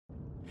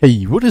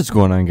Hey, what is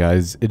going on,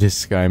 guys? It is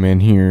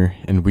Skyman here,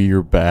 and we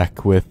are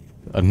back with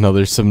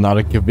another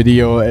Subnautica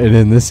video, and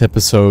in this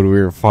episode, we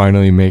are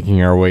finally making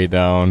our way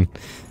down.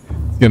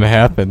 It's gonna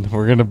happen.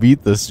 We're gonna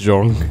beat this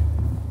junk.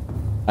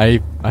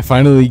 I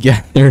finally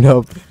gathered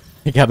up.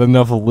 I got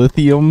enough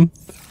lithium.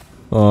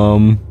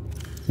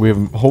 We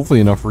have hopefully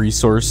enough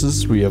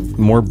resources. We have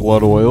more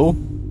blood oil,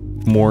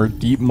 more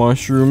deep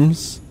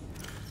mushrooms,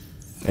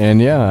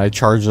 and yeah, I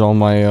charged all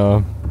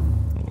my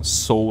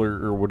solar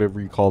or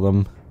whatever you call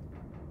them.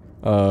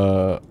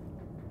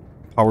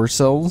 Power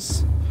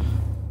cells.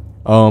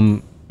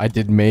 I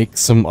did make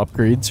some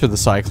upgrades for the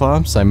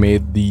Cyclops. I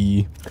made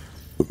the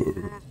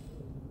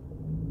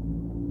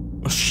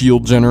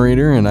shield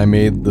generator and I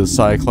made the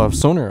Cyclops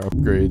sonar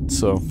upgrade,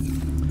 so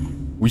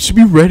we should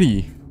be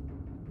ready.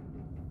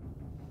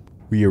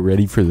 We are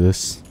ready for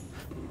this.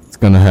 It's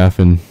gonna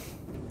happen.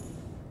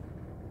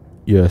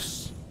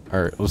 Yes.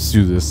 Alright, let's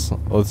do this.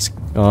 Let's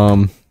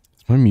my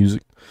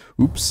music.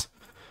 Oops.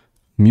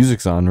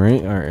 Music's on,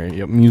 right? Alright,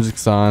 yep,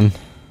 music's on.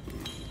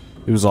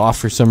 It was off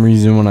for some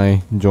reason when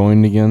I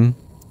joined again.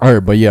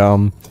 Alright, but yeah,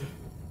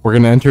 we're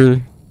gonna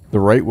enter the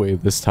right way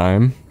this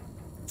time.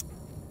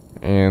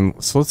 And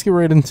so let's get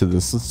right into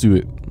this. Let's do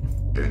it.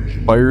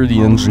 Fire the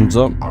engines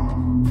up.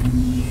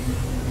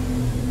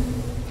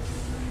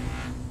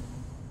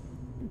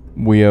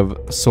 We have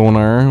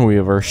sonar, we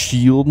have our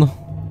shield.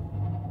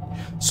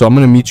 So I'm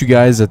gonna meet you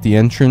guys at the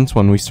entrance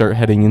when we start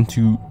heading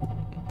into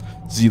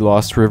the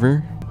Lost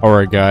River.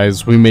 Alright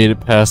guys, we made it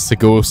past the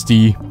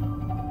ghosty.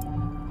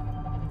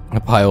 A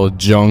pile of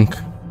junk.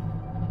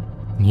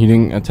 And he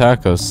didn't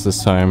attack us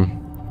this time.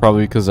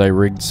 Probably because I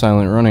rigged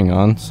silent running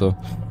on, so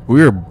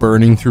we were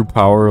burning through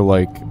power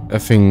like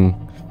effing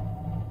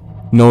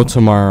no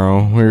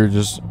tomorrow. We were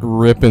just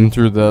ripping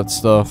through that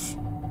stuff.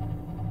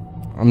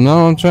 I'm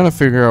trying to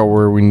figure out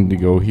where we need to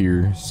go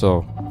here,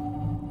 so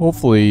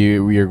hopefully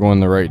we are going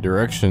the right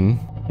direction.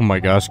 Oh my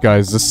gosh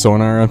guys, this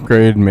sonar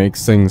upgrade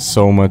makes things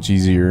so much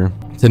easier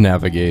to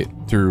navigate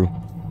through.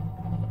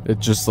 It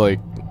just like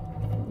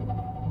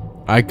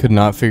I could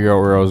not figure out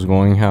where I was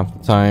going half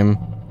the time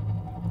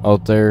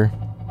out there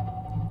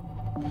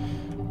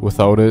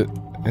without it,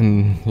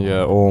 and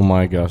yeah, oh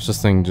my gosh,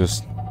 this thing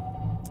just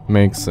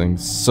makes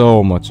things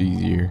so much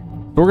easier.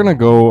 We're gonna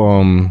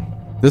go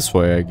this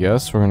way, I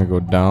guess. We're gonna go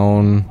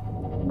down.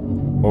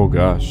 Oh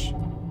gosh,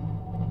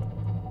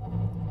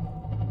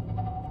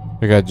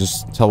 the guy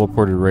just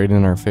teleported right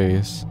in our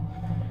face.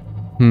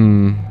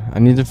 I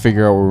need to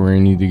figure out where we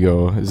need to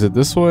go. Is it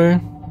this way? I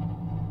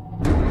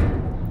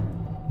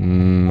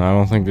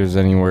don't think there's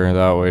anywhere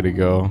that way to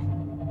go.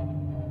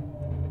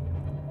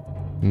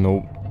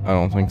 Nope, I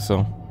don't think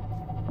so.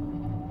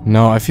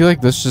 No, I feel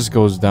like this just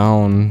goes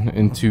down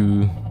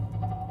into...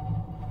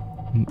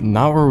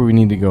 Not where we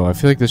need to go. I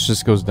feel like this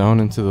just goes down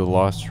into the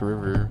Lost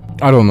River.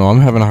 I don't know,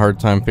 I'm having a hard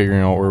time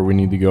figuring out where we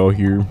need to go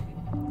here.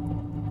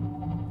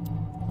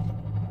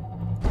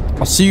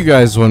 I'll see you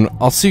guys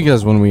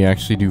when we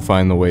actually do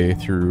find the way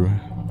through.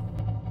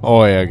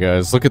 Oh yeah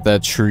guys, look at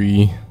that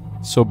tree.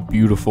 So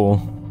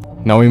beautiful.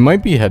 Now we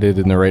might be headed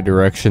in the right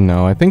direction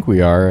now. I think we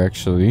are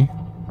actually.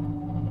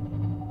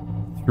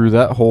 Through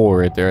that hole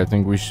right there, I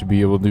think we should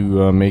be able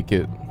to make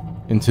it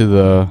into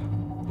the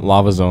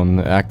lava zone,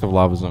 the active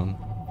lava zone.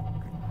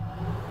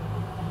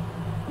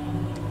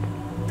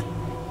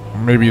 Or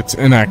maybe it's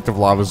inactive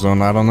lava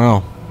zone, I don't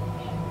know.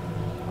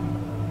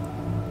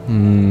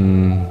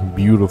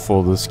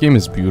 Beautiful. This game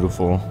is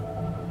beautiful.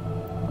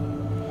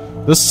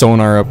 This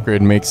sonar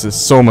upgrade makes it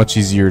so much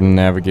easier to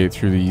navigate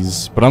through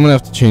these. But I'm gonna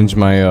have to change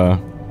my,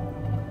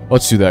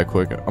 let's do that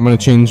quick. I'm gonna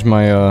change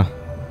my,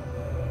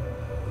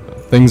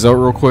 things out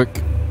real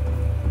quick.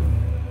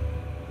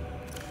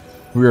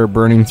 We are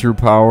burning through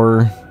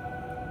power.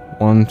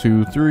 1,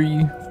 2,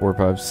 3, 4,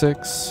 5,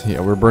 6.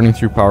 Yeah, we're burning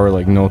through power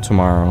like no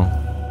tomorrow.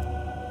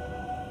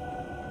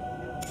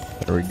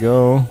 There we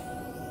go.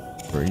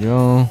 There we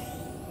go.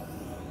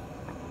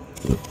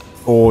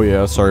 Oh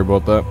yeah, sorry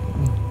about that.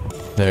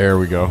 There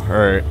we go.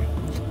 Alright.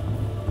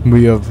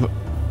 We have...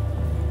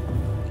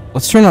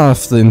 Let's turn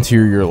off the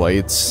interior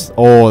lights.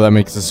 Oh, that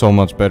makes it so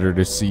much better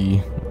to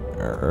see.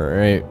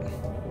 Alright.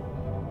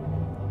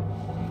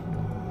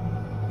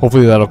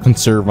 Hopefully that'll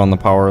conserve on the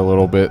power a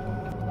little bit.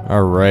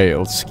 Alright,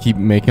 let's keep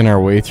making our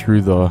way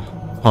through the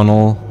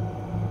tunnel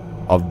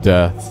of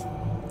death.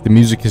 The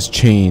music has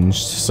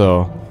changed,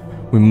 so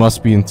we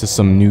must be into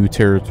some new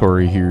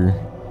territory here.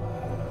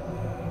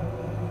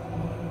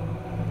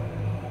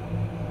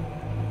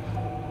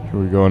 Here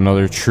we go,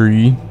 another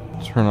tree.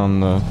 Turn on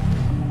the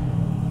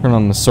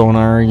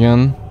sonar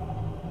again.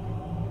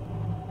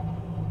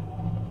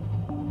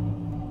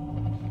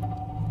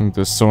 I think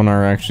the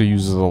sonar actually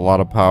uses a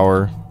lot of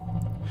power.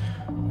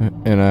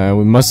 And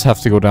we must have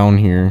to go down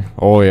here.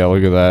 Oh yeah,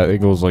 look at that. It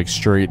goes like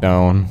straight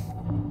down.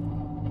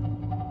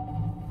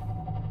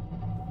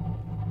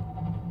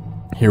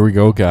 Here we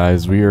go,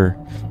 guys. We are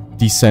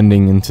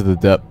descending into the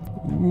depth.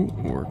 Ooh,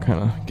 we're kind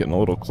of getting a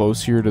little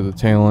close here to the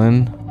tail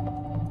end.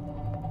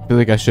 I feel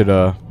like I should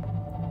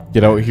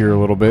get out here a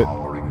little bit,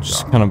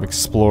 just kind of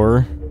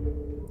explore.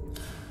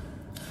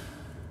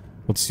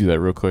 Let's do that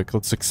real quick.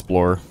 Let's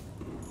explore.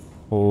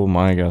 Oh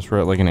my gosh, we're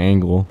at like an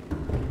angle.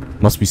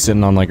 Must be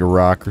sitting on like a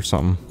rock or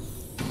something.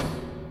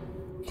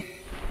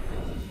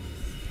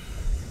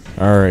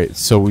 Alright,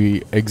 so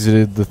we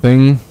exited the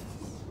thing.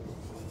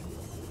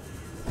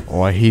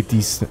 Oh, I hate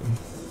these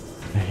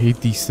I hate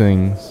these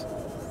things.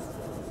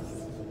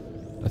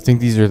 I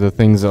think these are the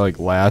things that like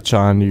latch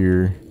onto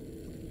your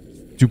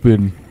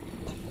stupid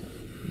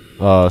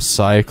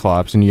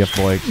Cyclops, and you have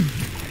to like,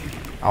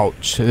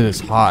 ouch, it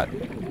is hot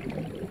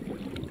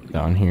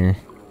down here.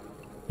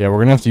 Yeah, we're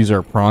gonna have to use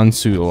our prawn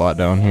suit a lot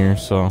down here,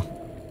 so.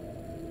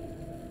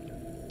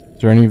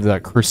 Is there any of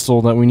that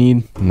crystal that we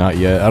need? Not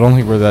yet. I don't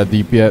think we're that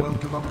deep yet.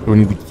 But we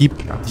need to keep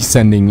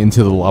descending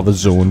into the lava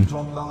zone.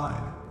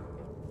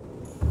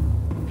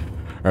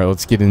 Alright,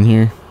 let's get in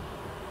here.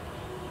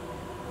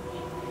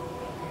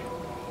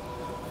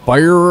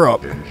 Fire her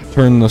up.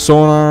 Turn the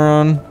sonar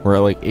on. We're at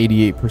like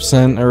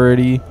 88%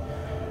 already.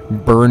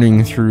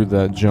 Burning through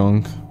that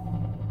junk.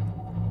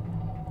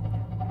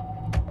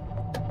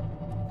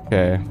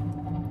 Okay.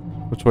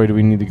 Which way do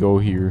we need to go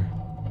here?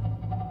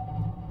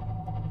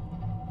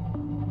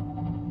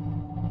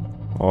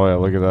 Oh yeah,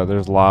 look at that.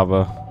 There's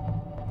lava.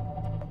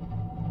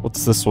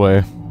 What's this way?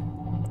 I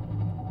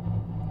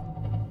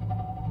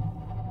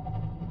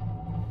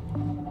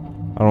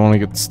don't want to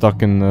get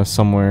stuck in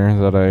somewhere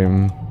that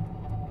I'm...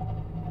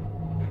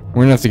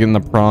 We're gonna have to get in the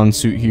prawn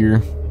suit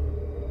here.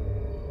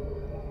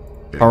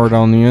 Power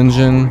down the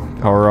engine.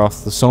 Power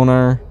off the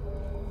sonar.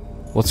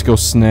 Let's go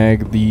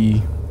snag the...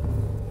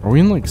 Are we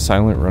in like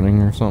silent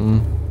running or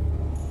something?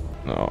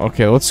 No,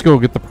 okay, let's go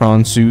get the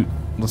prawn suit.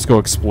 Let's go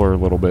explore a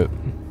little bit.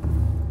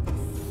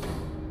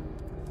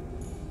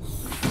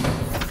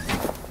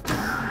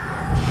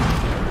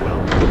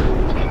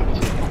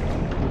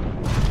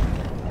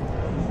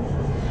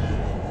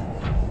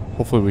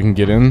 Hopefully we can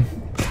get in. Do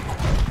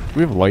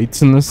we have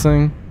lights in this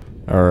thing?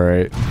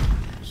 Alright.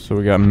 So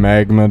we got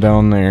magma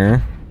down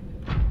there.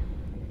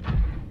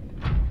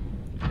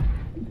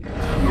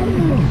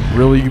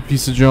 Really, you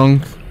piece of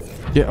junk?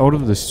 Get out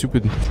of this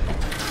stupid...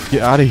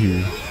 Get out of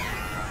here.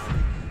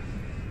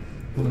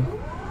 This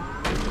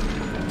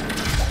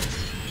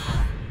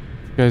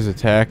guy's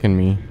attacking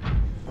me.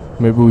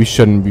 Maybe we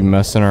shouldn't be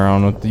messing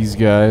around with these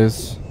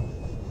guys.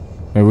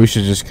 Maybe we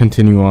should just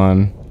continue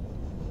on.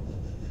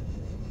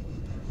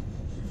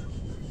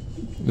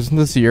 Isn't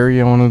this the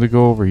area I wanted to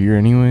go over here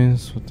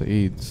anyways? With the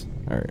AIDS.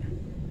 Alright.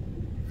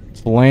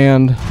 Let's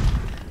land.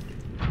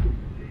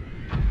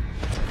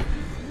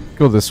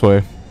 Go this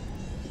way.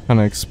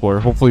 Kinda explore.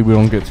 Hopefully we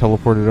don't get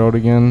teleported out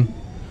again.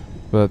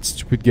 But that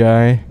stupid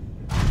guy.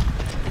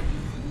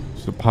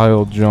 It's a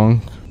pile of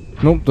junk.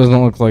 Nope,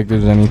 doesn't look like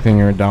there's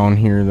anything down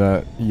here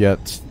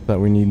that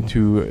we need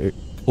to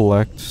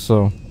collect.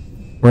 So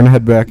we're gonna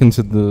head back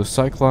into the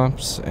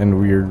Cyclops, and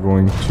we are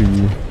going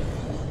to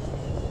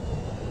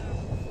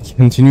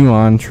continue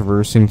on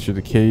traversing through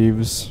the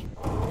caves.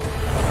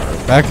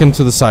 Back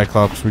into the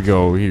Cyclops we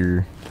go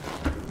here.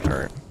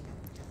 Alright.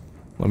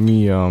 Let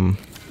me, can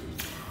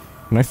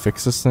I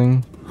fix this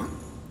thing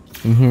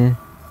in here?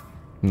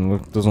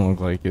 Doesn't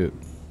look like it.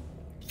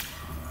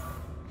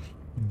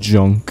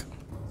 Junk.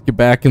 Get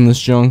back in this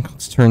junk.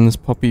 Let's turn this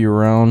puppy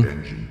around.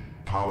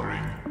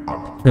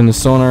 Turn the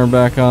sonar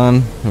back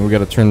on. And we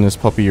gotta turn this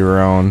puppy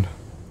around.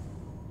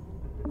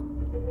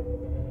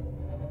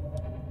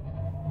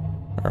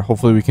 Alright,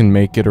 hopefully we can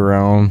make it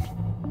around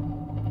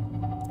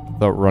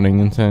without running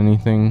into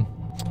anything.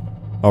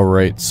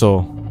 Alright, so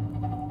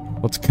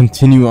let's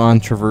continue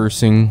on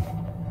traversing.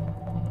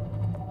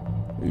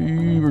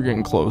 We're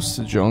getting close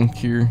to junk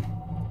here.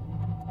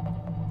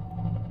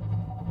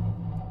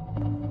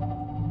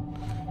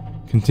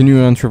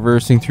 Continue on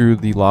traversing through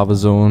the lava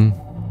zone.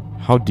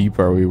 How deep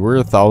are we? We're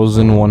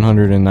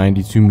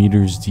 1,192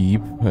 meters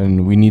deep,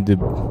 and we need to...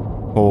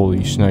 Holy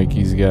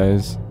shnikes,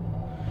 guys.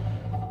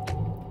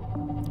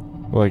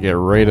 We're like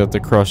right at the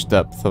crush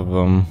depth of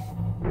them,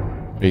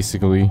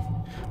 basically.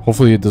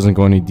 Hopefully it doesn't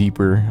go any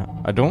deeper.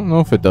 I don't know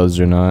if it does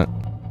or not.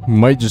 We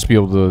might just be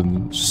able to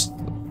just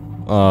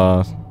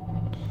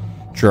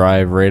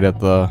drive right at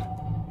the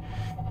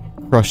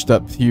crush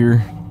depth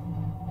here.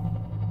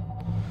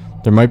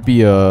 There might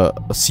be a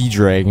sea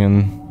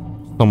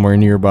dragon somewhere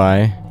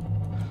nearby,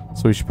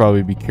 so we should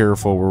probably be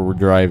careful where we're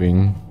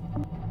driving.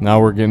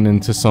 Now we're getting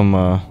into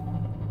some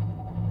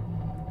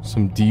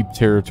deep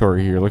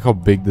territory here. Look how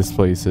big this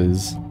place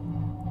is.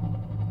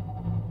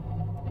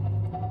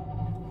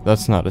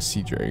 That's not a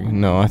sea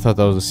dragon. No, I thought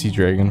that was a sea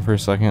dragon for a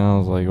second. I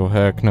was like, oh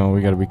heck no, we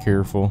gotta be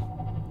careful.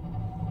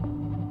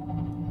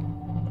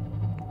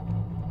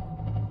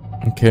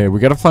 Okay, we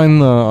gotta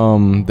find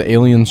the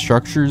alien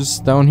structures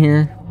down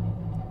here.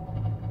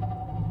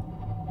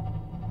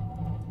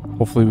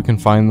 Hopefully we can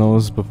find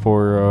those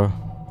before,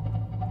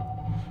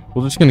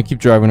 we're just gonna keep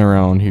driving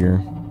around here.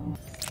 I'm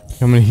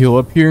gonna heal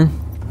up here.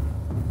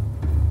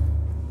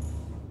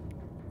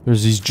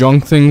 There's these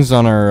junk things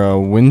on our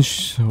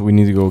winch. We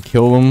need to go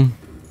kill them.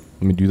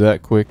 Let me do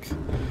that quick.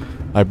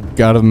 I've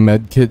got a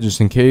med kit just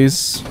in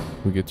case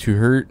we get too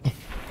hurt.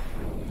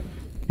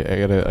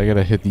 Okay, I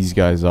gotta hit these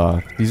guys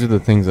off. These are the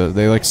things that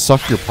they like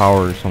suck your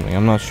power or something.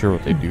 I'm not sure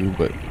what they do,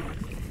 but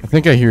I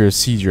think I hear a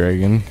sea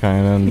dragon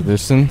kind of in the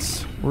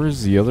distance.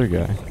 Where's the other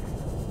guy?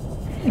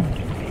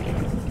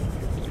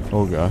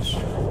 Oh gosh,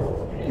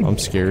 I'm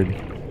scared.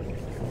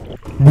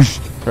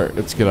 Alright,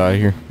 let's get out of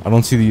here. I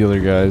don't see the other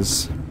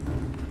guys.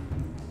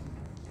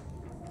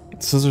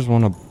 It says there's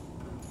one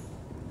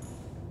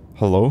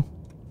hello?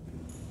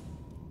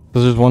 It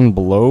says there's one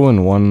below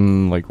and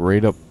one like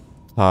right up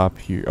top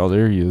here. Oh,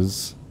 there he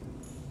is.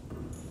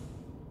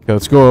 Okay,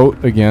 let's go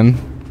out again.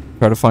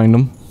 Try to find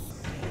him.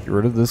 Get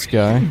rid of this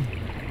guy.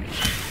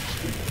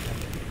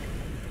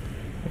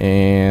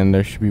 And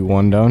there should be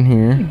one down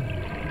here.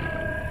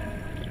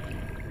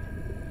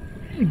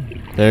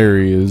 There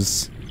he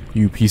is.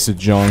 You piece of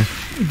junk.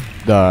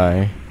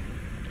 Die.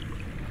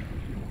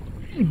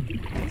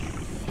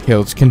 Okay,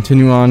 let's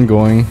continue on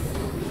going.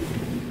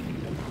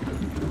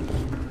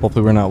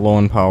 Hopefully we're not low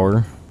on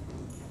power.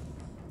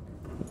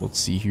 Let's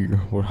see here.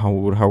 How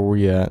are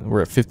we at?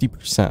 We're at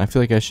 50%. I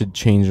feel like I should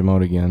change them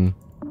out again.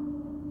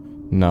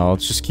 No,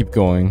 let's just keep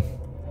going.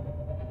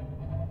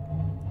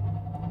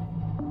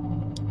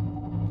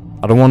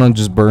 I don't want to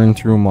just burn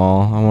through them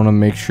all. I want to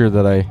make sure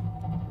that I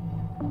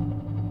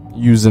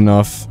use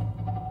enough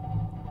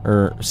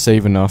or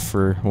save enough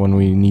for when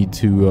we need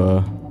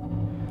to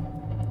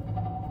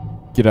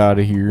get out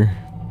of here.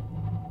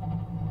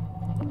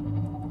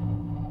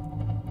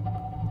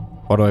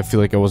 Why do I feel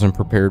like I wasn't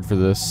prepared for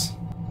this?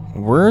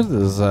 Where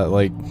is that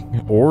like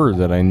ore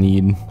that I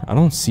need? I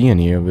don't see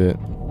any of it.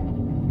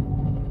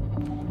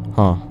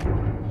 Huh.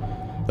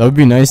 That would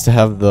be nice to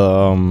have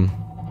the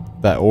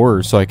that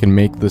ore so I can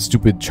make the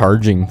stupid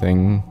charging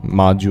thing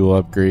module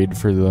upgrade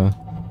for the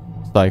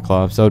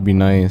Cyclops. That would be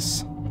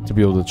nice to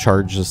be able to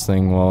charge this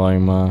thing while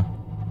I'm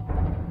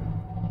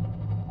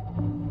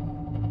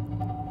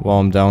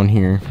down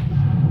here.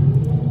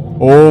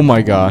 Oh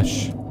my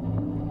gosh.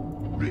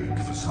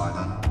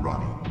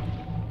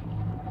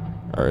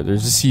 Alright,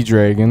 there's a sea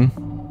dragon.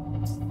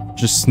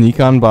 Just sneak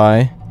on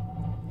by.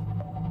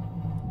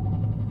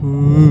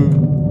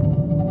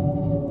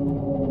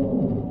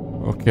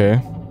 Okay.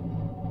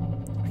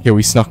 Okay,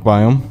 we snuck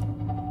by him.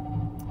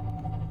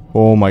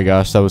 Oh my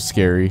gosh, that was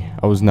scary.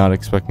 I was not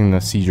expecting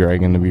the sea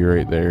dragon to be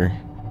right there.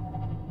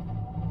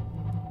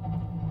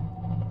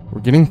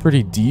 We're getting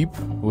pretty deep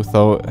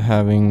without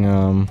having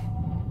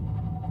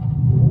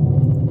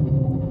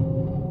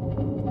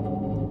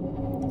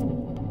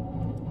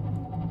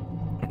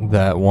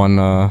that one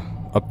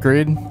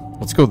upgrade.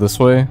 Let's go this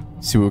way,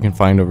 see what we can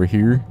find over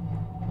here.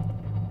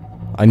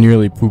 I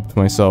nearly pooped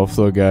myself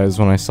though, guys,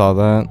 when I saw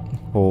that.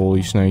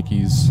 Holy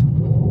shnikes.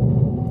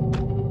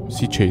 Is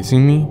he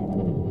chasing me?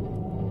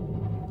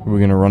 Or are we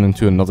gonna run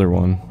into another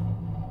one?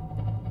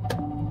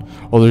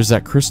 Oh, there's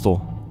that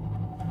crystal.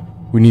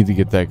 We need to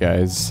get that,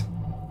 guys.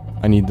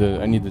 I need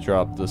to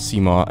drop the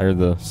CMOD or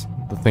the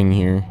thing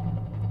here.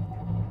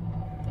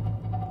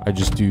 I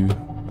just do.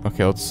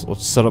 Okay, let's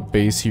set up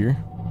base here.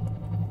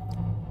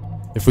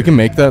 If we can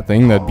make that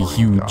thing, that'd be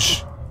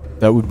huge.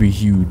 That would be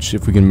huge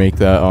if we can make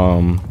that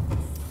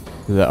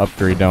that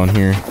upgrade down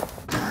here.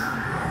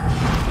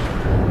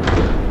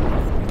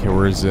 Okay,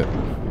 where is it?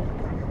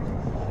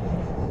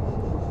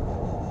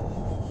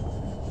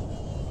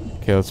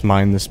 Okay, let's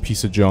mine this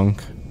piece of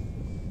junk.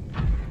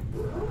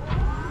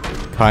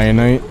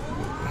 Kyanite.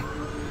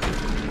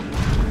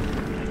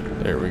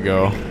 There we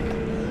go.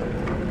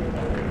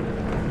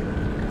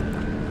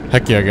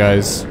 Heck yeah,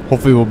 guys.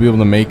 Hopefully we'll be able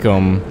to make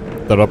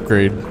that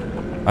upgrade.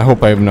 I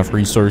hope I have enough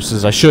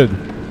resources. I should.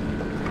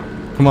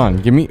 Come on,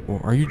 give me.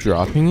 Are you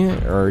dropping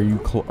it, or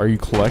are you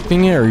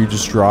collecting it, or are you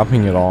just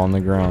dropping it all on the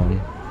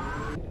ground?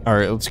 All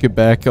right, let's get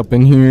back up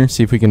in here.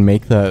 See if we can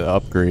make that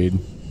upgrade.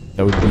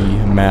 That would be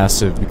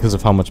massive because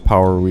of how much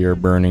power we are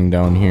burning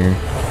down here.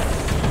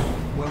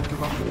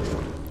 Welcome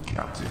aboard,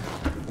 Captain.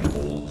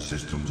 All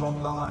systems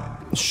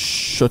online.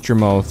 Shut your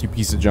mouth, you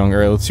piece of junk. All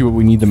right, let's see what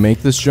we need to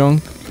make this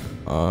junk.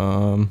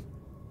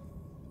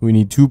 We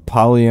need 2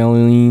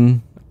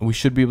 polyethylene. We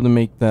should be able to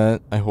make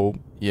that, I hope.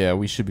 Yeah,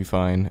 we should be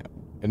fine.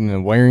 And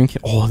then wiring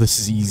kit. Oh, this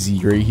is easy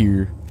right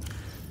here.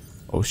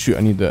 Oh shoot,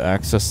 I need to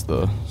access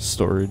the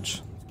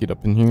storage. Get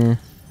up in here.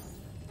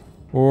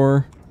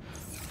 Or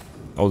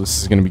oh,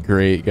 this is gonna be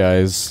great,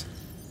 guys.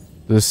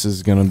 This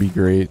is gonna be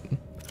great.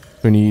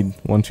 We need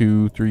 1,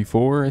 2, 3,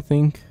 4, I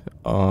think.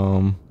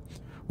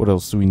 What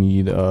else do we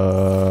need?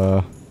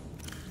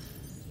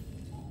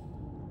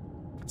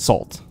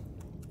 Salt.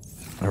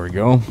 There we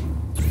go.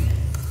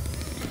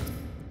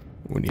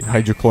 We need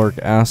hydrochloric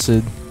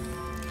acid.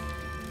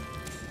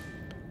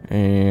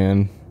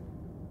 And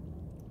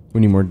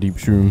we need more deep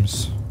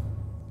shrooms.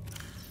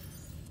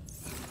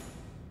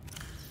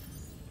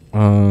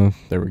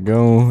 There we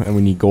go. And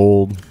we need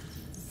gold.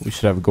 We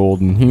should have gold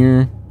in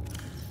here.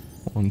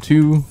 1,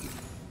 2.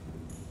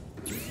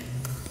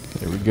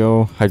 There we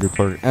go.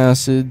 Hydrochloric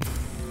acid.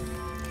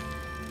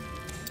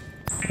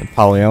 And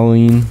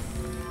polyethylene.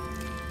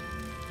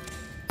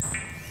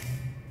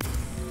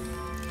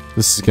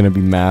 This is gonna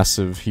be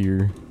massive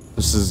here.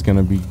 This is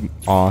gonna be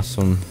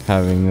awesome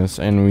having this,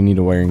 and we need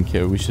a wiring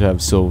kit. We should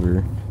have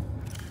silver.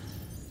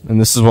 And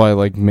this is why I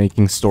like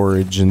making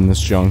storage in this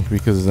junk,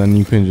 because then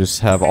you can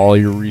just have all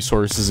your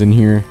resources in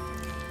here.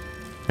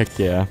 Heck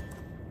yeah.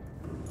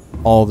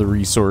 All the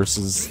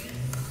resources.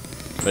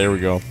 There we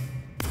go.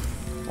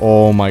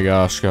 Oh my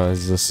gosh,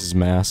 guys, this is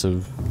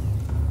massive.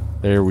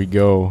 There we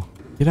go.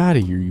 Get out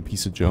of here, you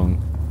piece of junk.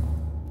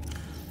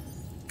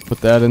 Put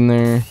that in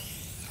there.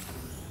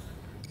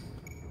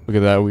 Look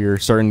at that, we are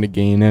starting to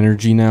gain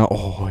energy now.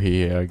 Oh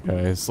yeah,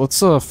 guys. Let's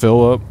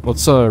fill up.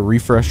 Let's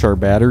refresh our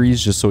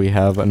batteries just so we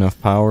have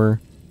enough power.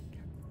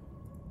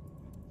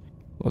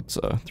 Let's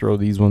throw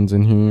these ones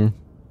in here.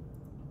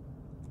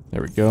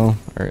 There we go.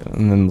 Alright,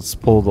 and then let's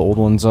pull the old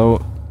ones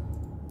out.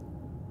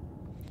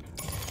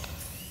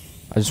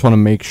 I just want to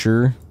make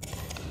sure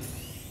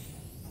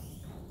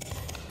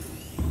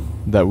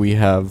that we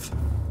have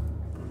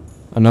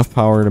enough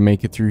power to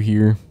make it through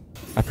here.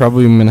 I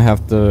probably am gonna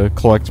have to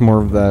collect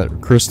more of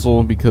that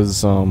crystal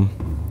because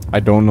I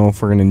don't know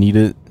if we're gonna need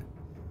it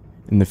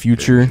in the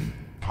future.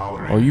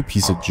 Oh, you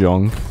piece of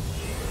junk.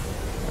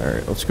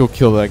 Alright, let's go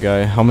kill that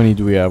guy. How many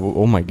do we have?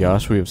 Oh my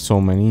gosh, we have so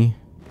many.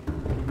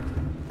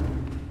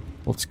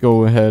 Let's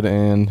go ahead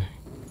and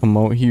come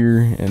out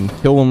here and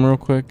kill him real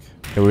quick.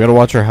 Okay, we gotta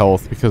watch our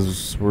health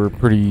because we're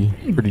pretty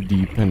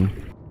deep. And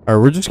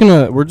alright,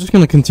 we're just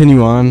gonna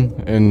continue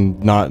on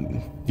and not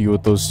deal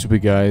with those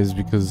stupid guys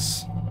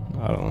because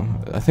I don't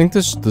know. I think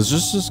does this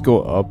just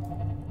go up?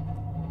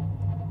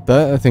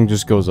 That I think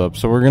just goes up.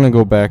 So we're gonna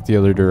go back the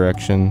other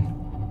direction.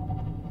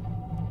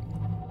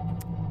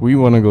 We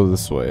want to go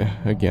this way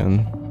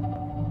again.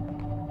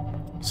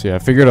 So yeah, I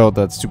figured out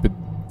that stupid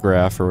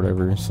graph or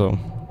whatever. So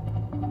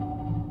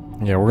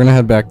yeah, we're gonna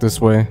head back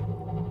this way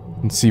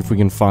and see if we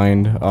can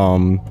find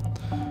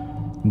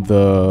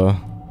the,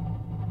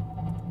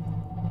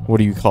 what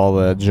do you call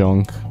that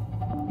junk?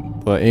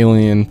 The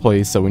alien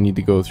place that we need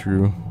to go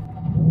through.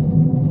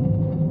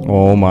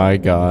 Oh my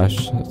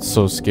gosh, it's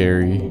so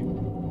scary.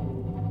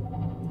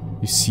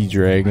 These sea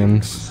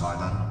dragons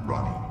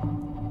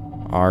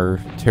are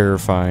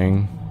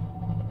terrifying.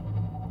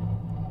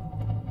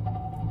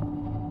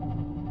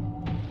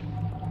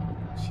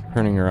 Is he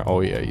turning around?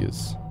 Oh yeah, he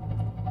is.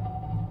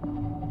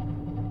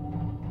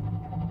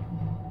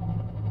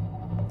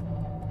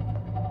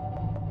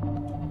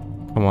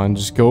 Come on,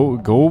 just go,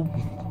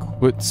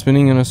 quit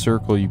spinning in a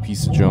circle, you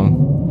piece of junk.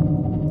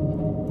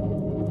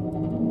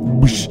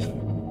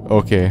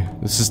 Okay,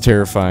 this is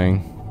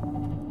terrifying.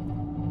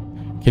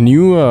 Can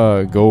you,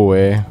 go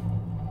away?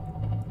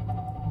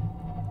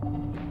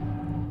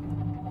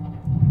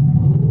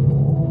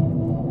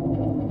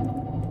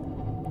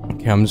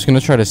 Okay, I'm just gonna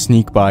try to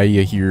sneak by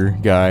you here,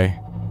 guy.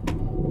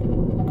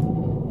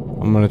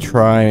 I'm gonna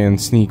try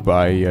and sneak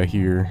by you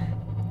here.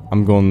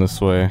 I'm going this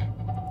way.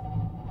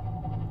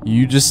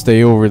 You just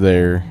stay over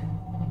there.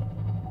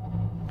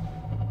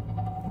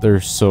 They're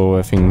so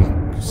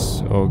effing...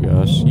 Oh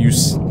gosh. You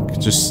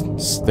just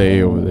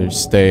stay over there.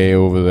 Stay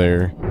over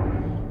there.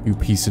 You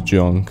piece of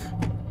junk.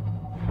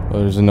 Oh,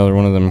 there's another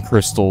one of them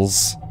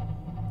crystals.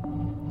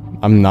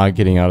 I'm not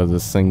getting out of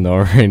this thing though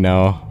right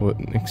now. What?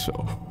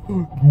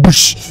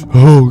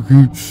 Oh,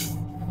 good.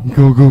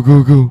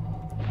 Go.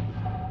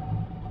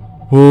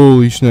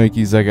 Holy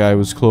shnikes, that guy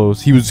was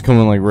close. He was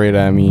coming like right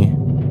at me.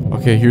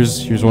 Okay,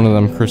 here's one of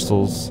them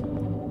crystals.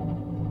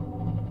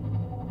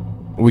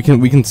 We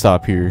can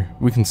stop here.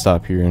 We can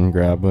stop here and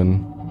grab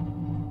one.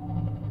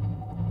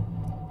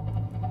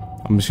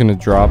 I'm just gonna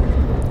drop.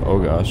 Oh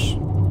gosh.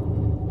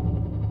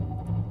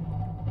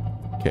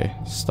 Okay,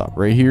 stop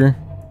right here.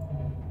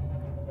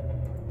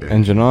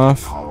 Engine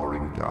off.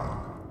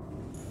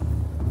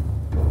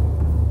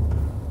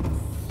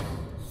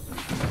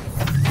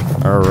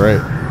 All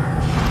right.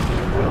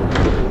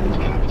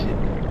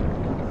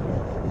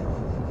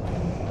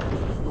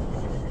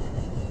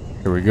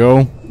 Here we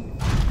go.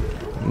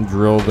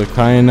 Drill the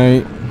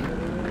kyanite.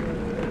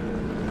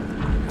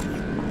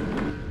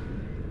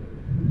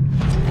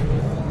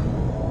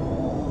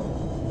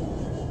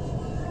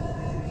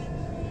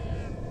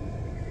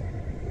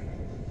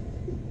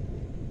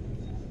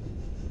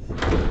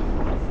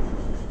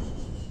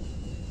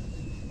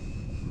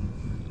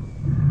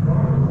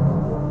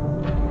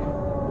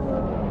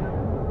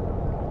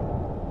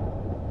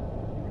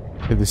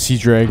 Okay, the sea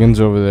dragon's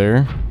over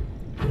there.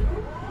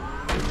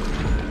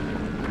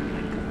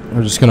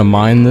 We're just gonna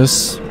mine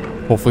this,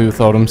 hopefully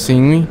without him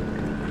seeing me.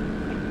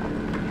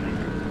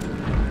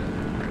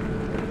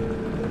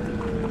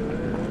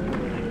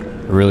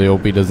 I really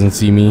hope he doesn't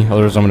see me,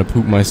 otherwise I'm gonna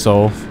poop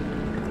myself.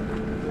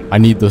 I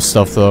need this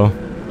stuff though.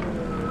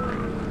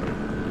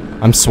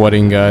 I'm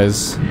sweating,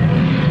 guys.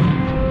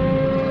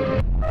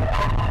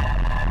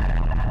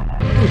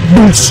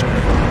 Gosh!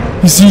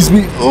 He sees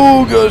me!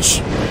 Oh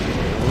gosh!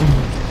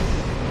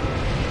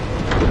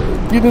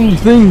 Get in the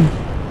thing!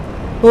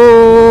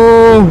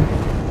 Oh!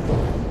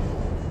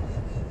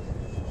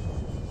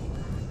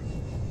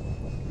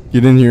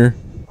 Get in here.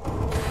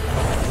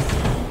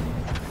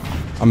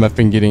 I'm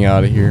effing getting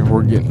out of here.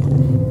 We're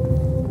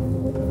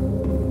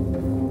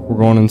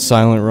going in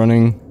silent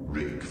running.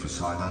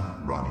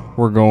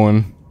 We're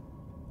going.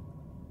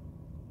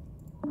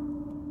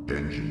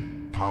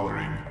 Engine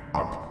powering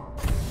up.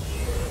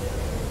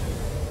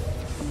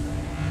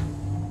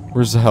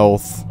 Where's the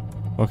health?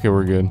 Okay,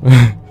 we're good.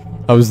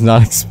 I was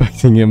not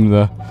expecting him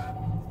to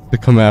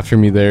come after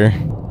me there.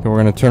 Okay, we're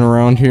gonna turn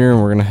around here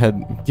and we're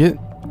gonna get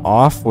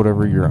off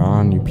whatever you're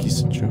on, you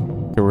piece of junk.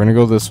 Okay, we're gonna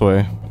go this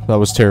way. That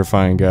was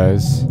terrifying,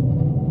 guys.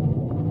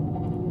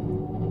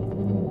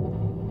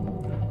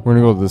 We're gonna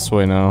go this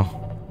way now.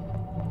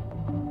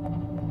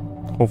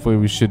 Hopefully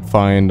we should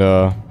find,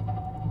 I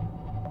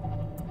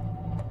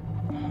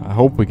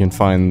hope we can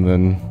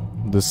find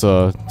this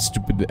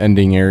stupid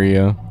ending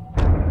area.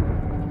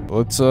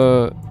 Let's,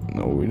 no,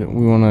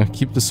 we wanna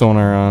keep the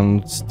sonar on.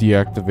 Let's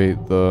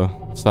deactivate the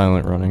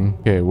silent running.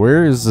 Okay,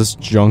 where is this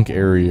junk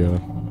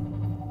area?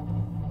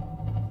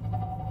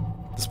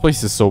 This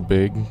place is so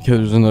big. Okay,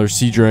 there's another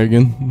sea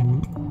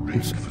dragon.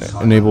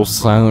 Enable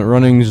silent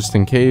running just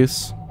in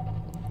case.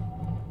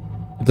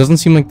 It doesn't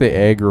seem like they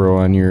aggro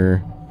on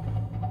your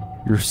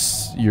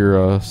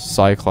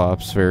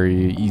Cyclops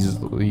very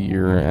easily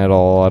or at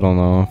all. I don't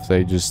know if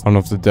they just, I don't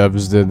know if the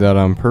devs did that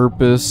on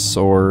purpose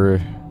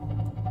or...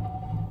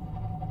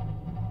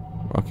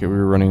 Okay, we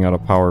were running out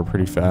of power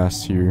pretty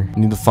fast here. I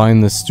need to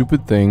find this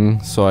stupid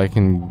thing so I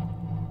can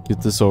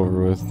get this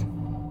over with.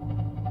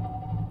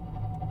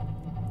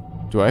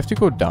 Do I have to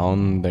go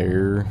down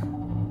there?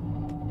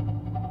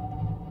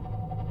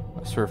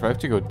 I swear if I have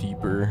to go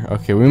deeper.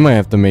 Okay, we might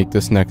have to make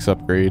this next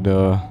upgrade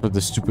for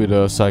the stupid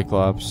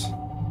Cyclops.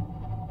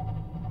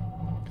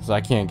 Because I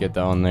can't get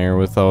down there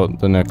without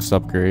the next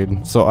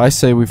upgrade. So I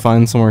say we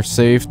find somewhere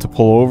safe to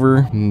pull over.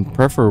 And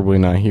preferably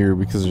not here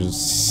because there's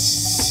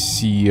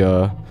sea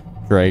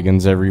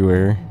dragons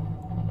everywhere.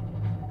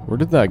 Where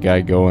did that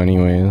guy go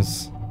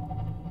anyways?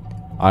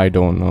 I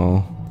don't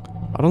know.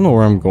 I don't know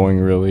where I'm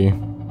going really.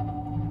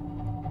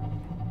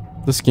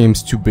 This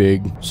game's too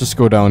big. Let's just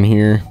go down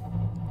here.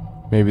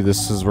 Maybe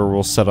this is where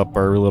we'll set up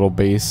our little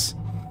base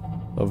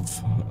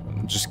of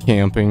just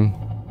camping.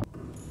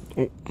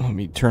 Oh, let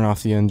me turn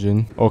off the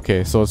engine.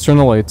 Okay, so let's turn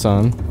the lights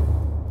on.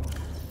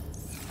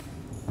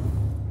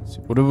 Let's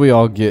see, what did we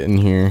all get in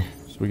here?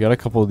 So we got a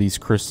couple of these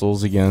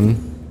crystals again.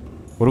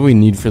 What do we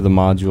need for the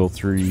module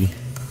 3?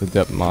 The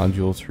depth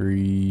module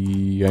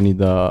 3. I need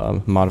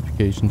the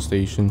modification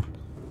station.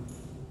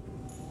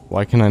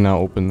 Why can I not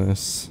open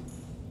this?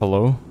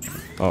 Hello?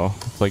 Oh,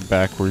 it's like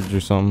backwards or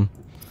something.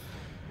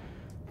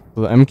 For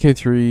the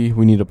MK3,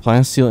 we need a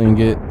plasteel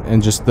ingot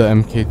and just the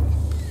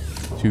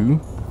MK2.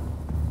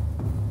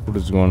 What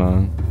is going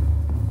on?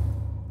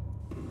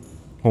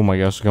 Oh my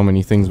gosh, look how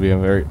many things we have.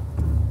 Alright.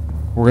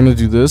 We're gonna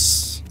do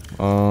this.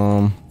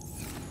 To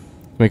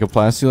make a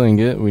plasteel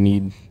ingot, we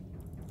need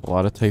a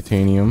lot of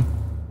titanium.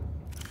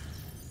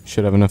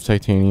 Should have enough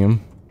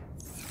titanium.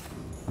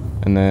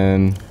 And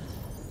then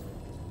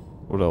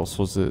what else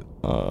was it?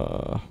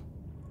 Oh,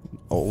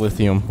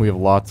 lithium. We have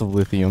lots of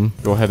lithium.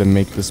 Go ahead and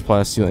make this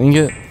plasteel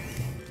ingot.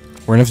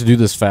 We're gonna have to do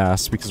this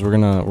fast because we're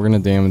gonna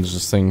damage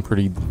this thing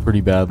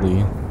pretty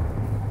badly.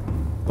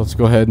 Let's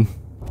go ahead.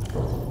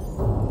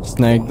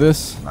 Snag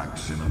this.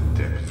 Maximum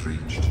depth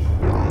reached.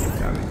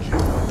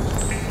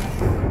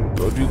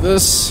 Go do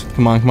this.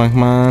 Come on, come on,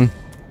 come on.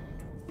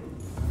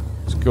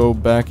 Let's go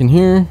back in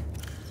here.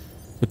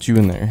 Put you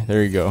in there.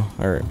 There you go.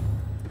 Alright.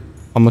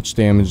 How much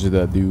damage did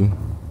that do?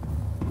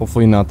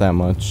 Hopefully not that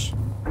much.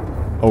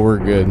 Oh, we're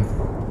good.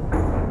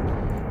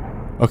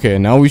 Okay,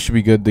 now we should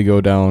be good to go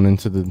down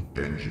into the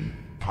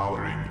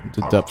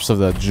depths of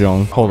that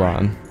junk. Hold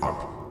on.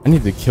 I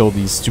need to kill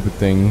these stupid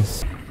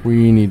things.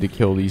 We need to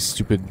kill these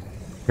stupid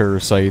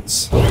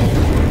parasites.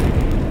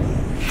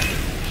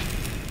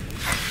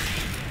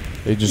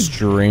 They just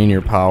drain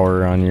your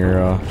power on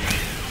your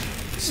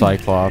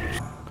Cyclops.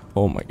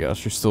 Oh my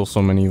gosh, there's still so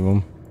many of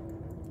them.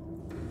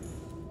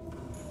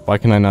 Why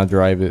can I not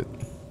drive it?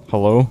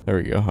 Hello? There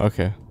we go.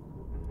 Okay.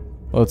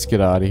 Let's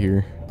get out of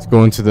here. Let's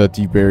go into that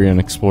deep area and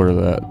explore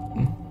that.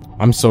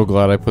 I'm so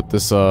glad I put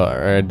this,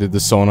 I did the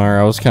sonar.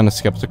 I was kind of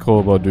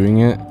skeptical about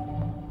doing it.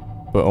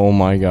 But oh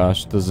my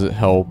gosh, does it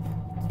help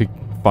to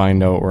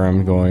find out where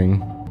I'm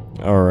going.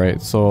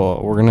 Alright,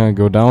 so we're gonna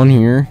go down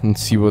here and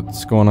see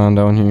what's going on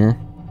down here.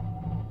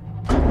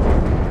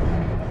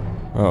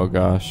 Oh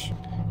gosh.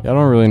 Yeah, I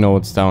don't really know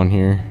what's down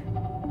here.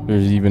 If there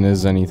even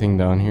is anything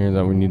down here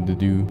that we need to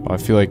do. I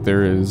feel like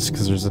there is,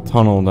 because there's a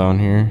tunnel down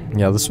here.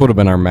 Yeah, this would have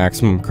been our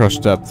maximum crush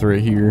depth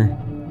right here.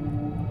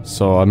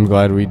 So I'm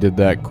glad we did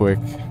that quick.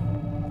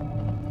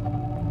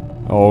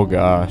 Oh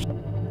gosh.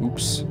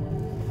 Oops.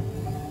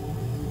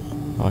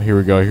 Oh, here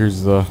we go.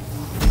 Here's the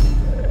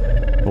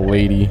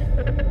lady.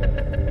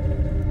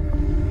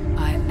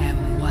 I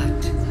am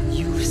what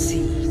you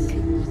seek.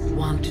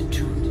 Want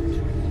to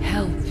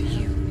help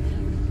you.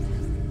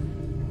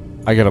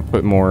 I gotta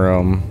put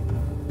more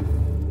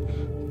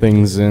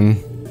things in.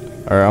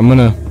 Alright,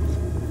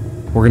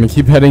 we're gonna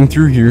keep heading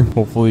through here.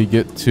 Hopefully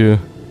get to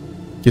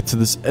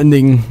this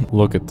ending.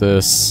 Look at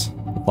this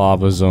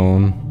lava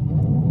zone.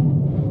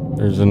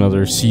 There's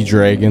another sea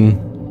dragon.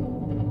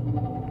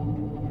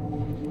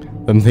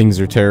 Them things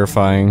are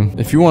terrifying.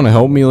 If you want to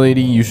help me,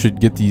 lady, you should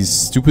get these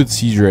stupid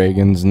sea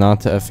dragons not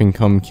to effing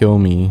come kill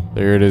me.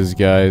 There it is,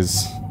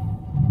 guys.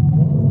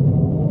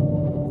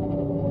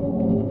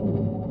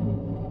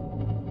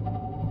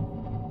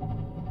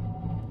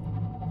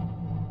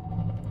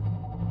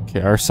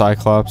 Okay, our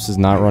Cyclops is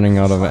not running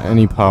out of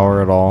any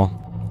power at all.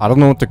 I don't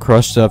know what the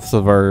crush depth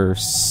of our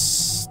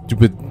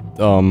stupid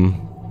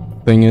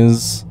thing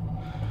is.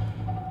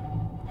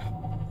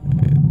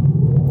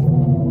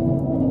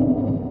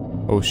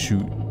 Oh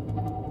shoot.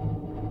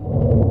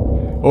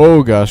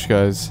 Oh gosh,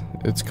 guys,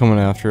 it's coming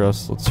after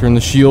us. Let's turn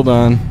the shield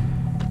on.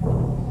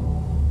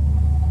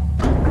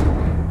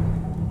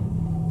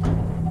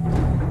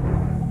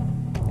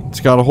 It's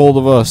got a hold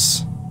of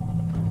us.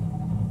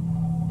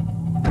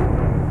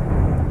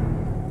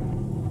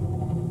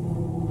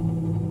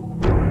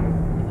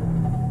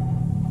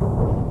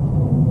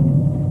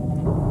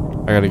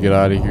 I gotta get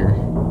out of here.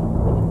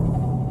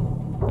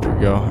 There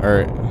we go.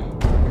 Alright.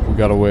 We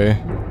got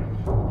away.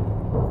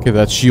 Okay,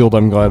 that shield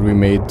I'm glad we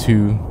made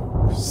too.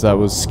 Because that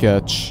was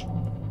sketch.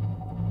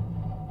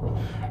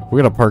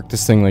 We're gonna park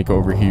this thing like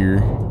over here.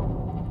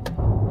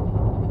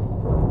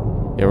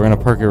 Yeah, we're gonna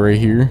park it right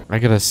here. I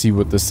gotta see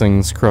what this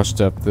thing's crush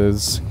depth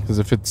is. Because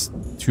if it's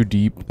too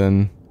deep,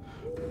 then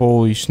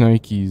holy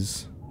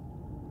shnikes.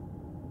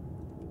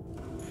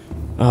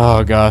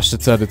 Oh gosh,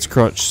 it's at its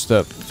crush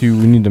depth too.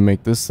 We need to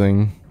make this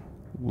thing.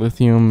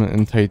 Lithium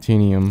and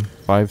titanium.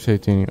 5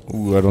 titanium.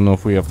 Ooh, I don't know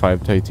if we have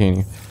 5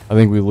 titanium. I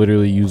think we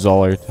literally use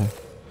all our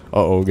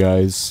uh-oh,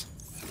 guys.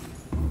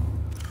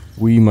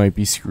 We might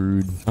be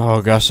screwed.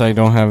 Oh gosh, I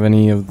don't have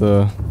any of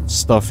the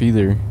stuff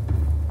either.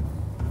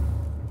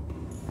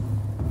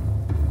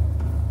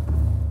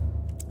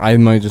 I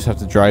might just have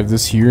to drive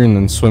this here and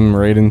then swim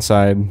right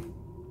inside.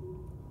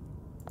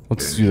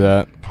 Let's do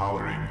that.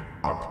 Powering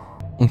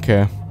up.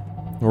 Okay.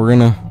 We're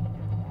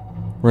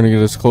gonna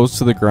get as close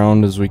to the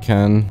ground as we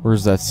can.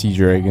 Where's that sea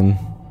dragon?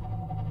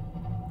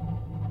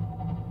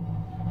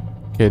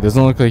 Okay, it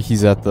doesn't look like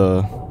he's at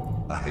the...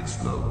 Ahead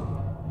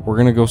slow. We're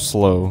gonna go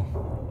slow,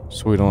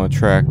 so we don't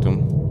attract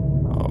him.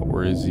 Oh,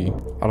 where is he?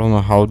 I don't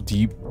know how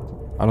deep.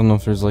 I don't know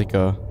if there's like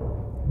a...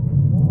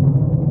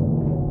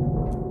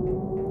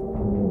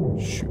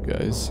 Shoot,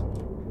 guys.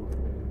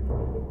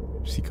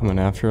 Is he coming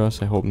after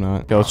us? I hope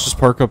not. Okay, let's just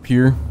park up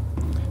here.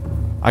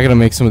 I gotta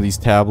make some of these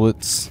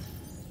tablets.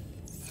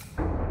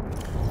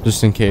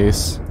 Just in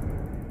case.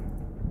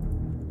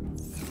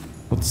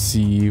 Let's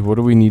see. What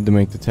do we need to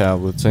make the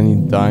tablets? I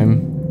need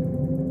dime.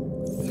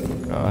 Oh,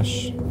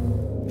 gosh.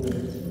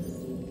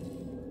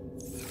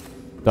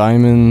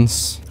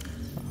 Diamonds.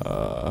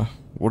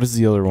 What is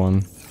the other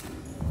one?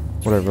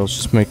 Whatever, let's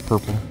just make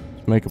purple.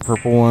 Let's make a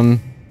purple one.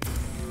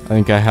 I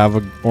think I have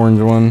an orange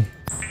one.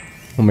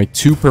 We'll make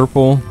 2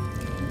 purple.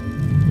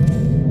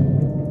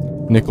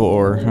 Nickel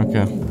ore,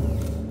 okay.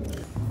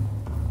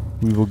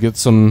 We will get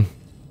some...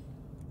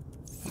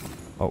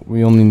 Oh,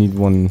 we only need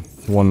one.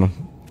 We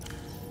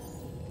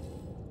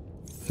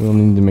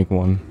only need to make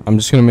 1. I'm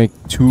just gonna make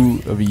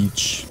 2 of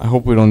each. I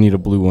hope we don't need a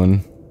blue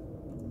one.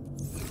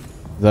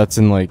 That's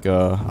in like,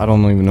 I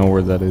don't even know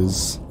where that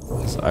is.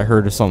 So I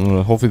heard of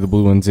something. Hopefully the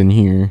blue one's in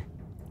here.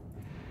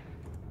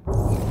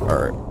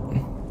 Alright.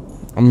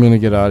 I'm gonna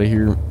get out of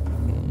here.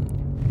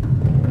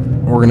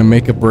 We're gonna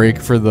make a break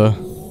for the...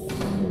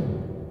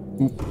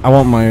 Oop, I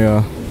want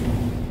my,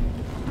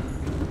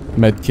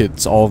 med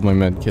kits, all of my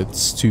med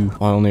kits too.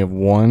 I only have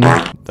 1.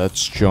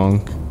 That's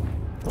junk.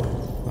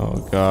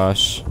 Oh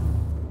gosh.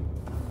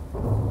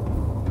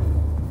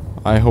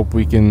 I hope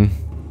we can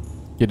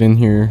get in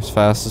here as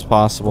fast as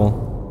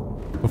possible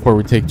before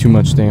we take too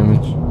much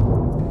damage.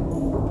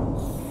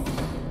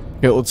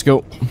 Okay, let's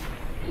go.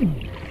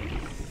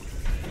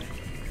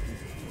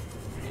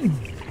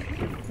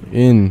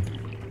 In.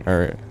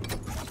 Alright.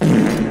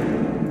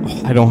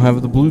 Oh, I don't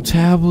have the blue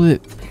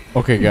tablet.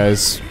 Okay,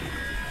 guys.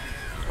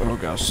 Oh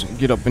gosh,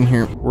 get up in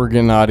here. We're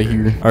getting out of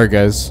here. Alright,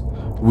 guys.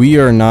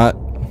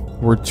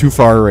 We're too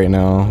far right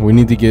now. We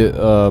need to get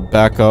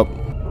back up.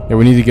 Yeah,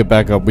 we need to get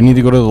back up. We need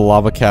to go to the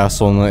lava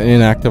castle in the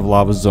inactive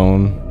lava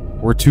zone.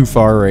 We're too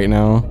far right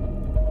now.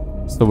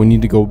 So we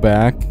need to go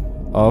back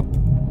up.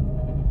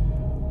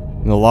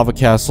 In the lava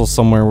castle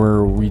somewhere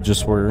where we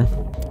just were.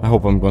 I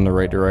hope I'm going the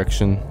right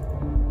direction.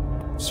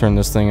 Let's turn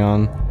this thing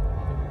on.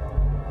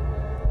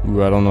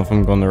 Ooh, I don't know if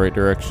I'm going the right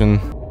direction.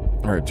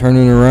 Alright,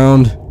 turning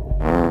around.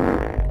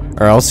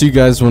 Alright, I'll see you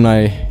guys when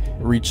I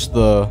reach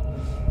the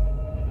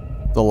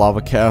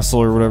lava castle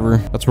or whatever.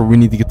 That's where we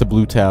need to get the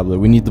blue tablet.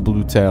 We need the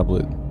blue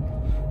tablet.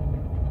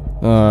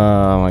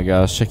 Oh my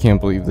gosh, I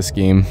can't believe this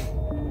game.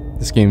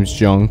 This game's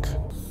junk.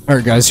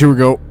 Alright guys, here we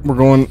go. We're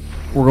going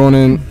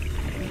in.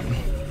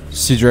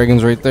 Sea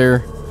dragons right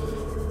there.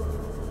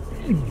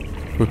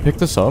 Can we pick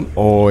this up?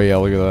 Oh yeah,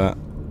 look at that.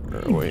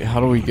 Wait, how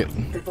do we get...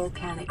 The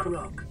volcanic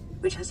rock,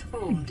 which has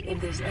formed in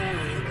this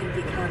area, can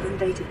be carbon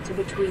dated to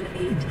between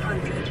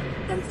 800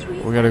 and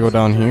 300. We gotta go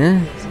down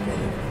here?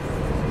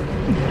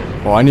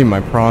 Oh, I need my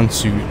prawn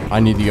suit. I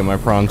need to get my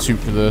prawn suit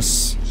for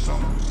this.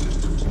 Some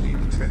systems need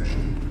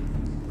attention.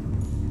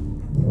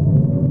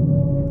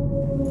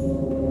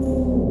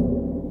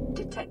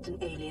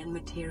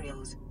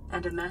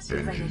 and a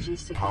massive energy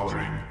Engine powering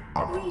signature.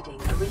 up.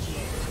 Reading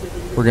originates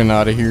within the We're getting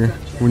out of here.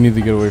 structure We need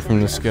to get at away the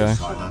from this center guy. of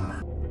the solar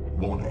map.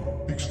 Warning.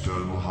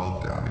 External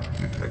hull damage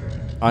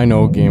detected. I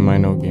know game, I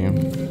know game.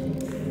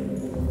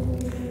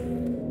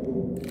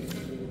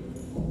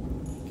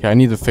 Okay, I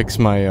need to fix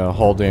my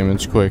hull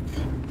damage quick.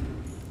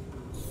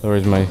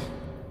 Otherwise my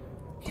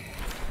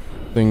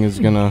thing is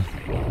gonna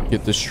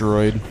get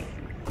destroyed.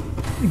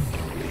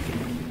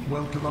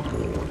 Welcome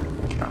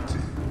aboard,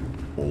 Captain.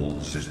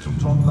 All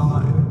systems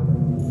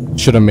online.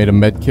 Should have made a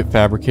medkit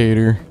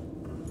fabricator.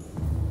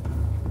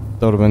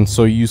 That would have been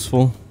so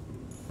useful.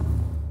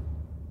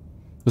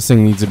 This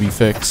thing needs to be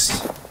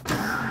fixed.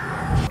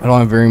 I don't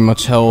have very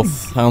much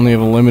health. I only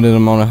have a limited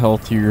amount of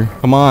health here.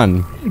 Come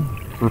on.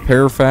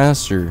 Repair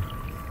faster.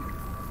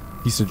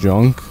 Piece of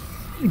junk.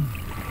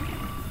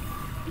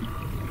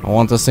 I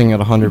want this thing at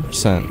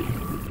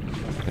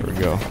 100%. There we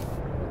go.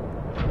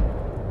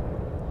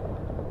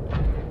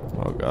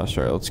 Oh gosh,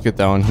 alright, let's get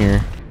down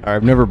here. Alright,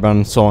 I've never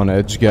been so on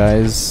edge,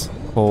 guys.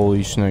 Holy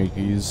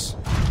shnikes.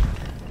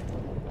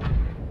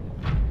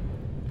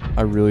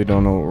 I really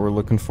don't know what we're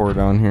looking for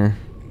down here.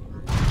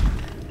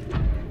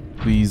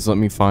 Please let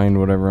me find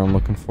whatever I'm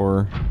looking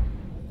for.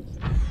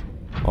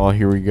 Oh,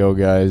 here we go,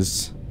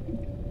 guys.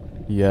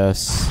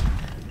 Yes.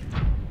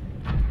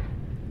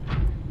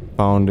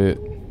 Found it.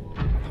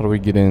 How do we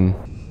get in?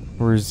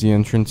 Where's the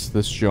entrance to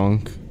this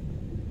junk?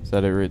 Is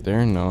that it right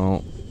there?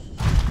 No.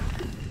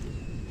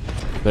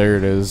 There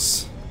it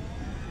is.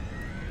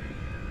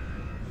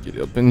 Get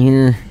up in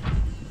here.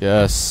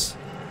 Yes.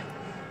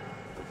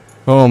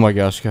 Oh my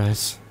gosh,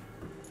 guys.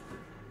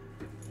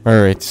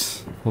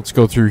 Alright. Let's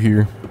go through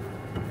here.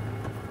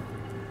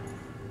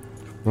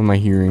 What am I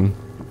hearing?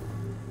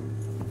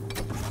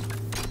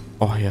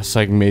 Oh yes,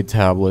 I made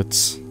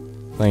tablets.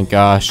 Thank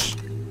gosh.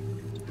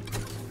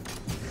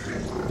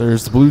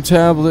 There's the blue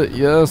tablet,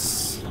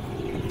 yes.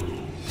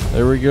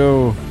 There we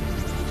go.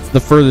 It's the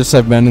furthest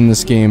I've been in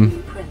this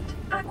game. Print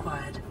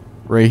acquired.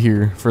 Right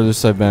here,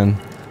 furthest I've been.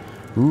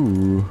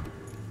 Ooh.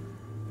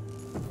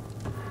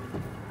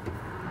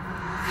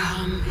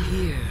 Come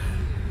here.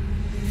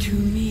 To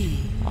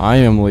me. I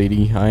am,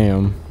 lady, I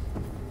am.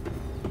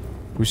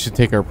 We should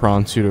take our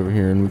prawn suit over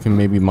here and we can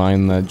maybe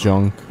mine that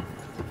junk.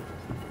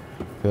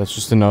 That's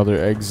just another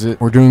exit.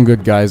 We're doing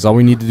good, guys. All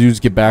we need to do is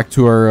get back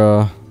to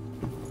our,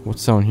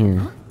 what's down here?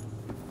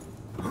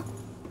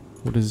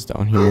 What is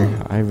down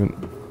here? I haven't...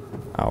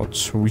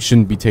 Ouch. We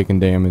shouldn't be taking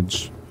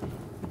damage.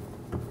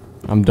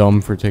 I'm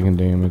dumb for taking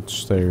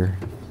damage there.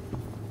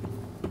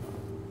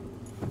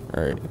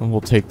 Alright, we'll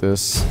take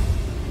this.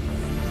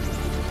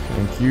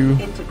 Thank you.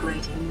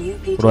 Integrating new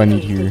What do I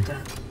need PDA here?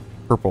 data.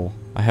 Purple.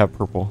 I have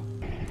purple.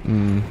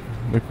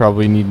 We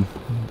probably need...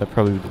 That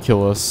probably would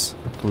kill us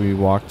if we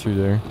walk through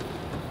there.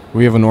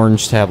 We have an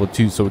orange tablet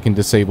too, so we can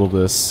disable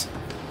this.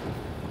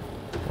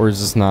 Or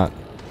is this not?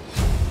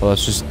 Oh,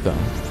 that's just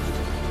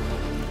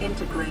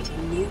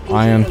Integrating new PDA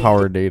ion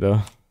power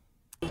data.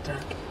 data.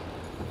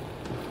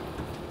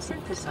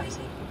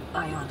 Synthesizing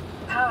ion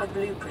powered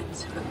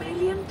blueprints from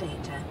alien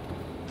data.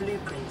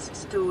 Blueprints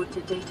stored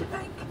to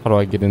databank. How do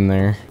I get in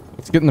there?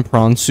 Let's get in the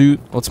prawn suit.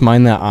 Let's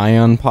mine that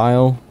ion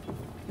pile.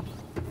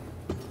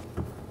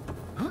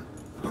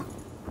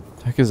 What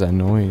the heck is that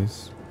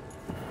noise?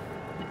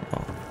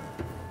 Oh.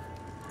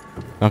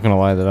 Not gonna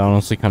lie, that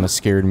honestly kind of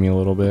scared me a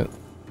little bit.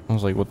 I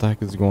was like, what the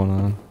heck is going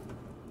on?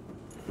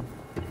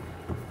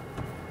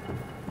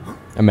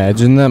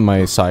 Imagine that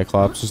my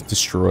Cyclops was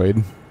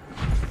destroyed.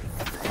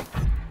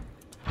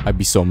 I'd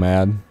be so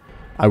mad.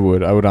 I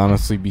would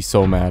honestly be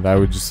so mad. I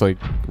would just like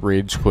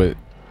rage quit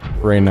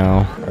right now.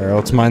 Alright,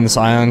 let's mine this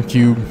ion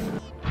cube.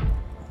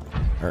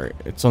 Alright,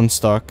 it's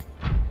unstuck.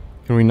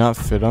 Can we not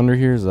fit under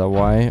here? Is that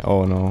why?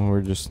 Oh no,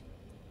 we're just...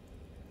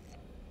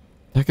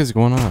 What the heck is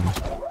going on?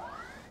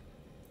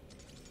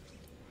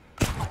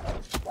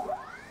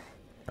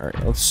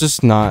 Alright, let's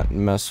just not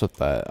mess with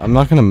that. I'm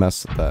not gonna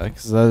mess with that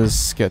because that is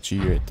sketchy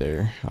right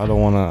there. I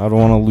don't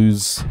wanna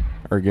lose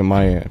or get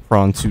my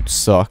prawn suit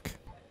suck.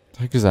 What the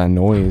heck is that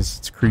noise?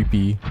 It's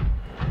creepy.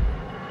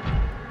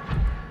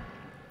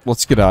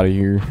 Let's get out of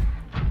here.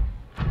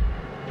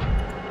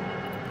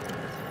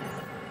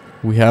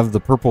 We have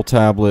the purple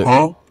tablet.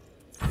 Huh?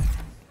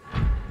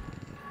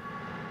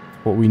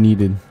 What we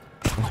needed.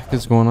 What the heck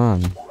is going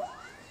on?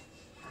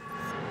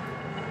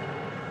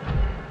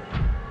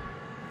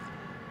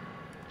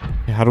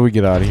 How do we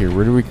get out of here?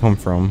 Where do we come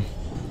from?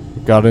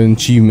 We got an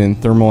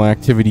achievement, thermal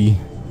activity.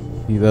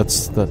 See, that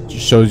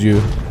just shows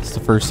you it's the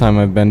first time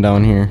I've been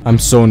down here. I'm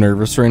so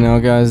nervous right now,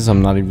 guys.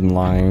 I'm not even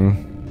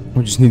lying.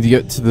 We just need to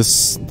get to the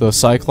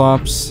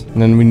Cyclops,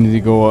 and then we need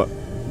to go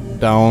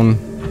down.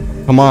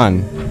 Come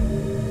on.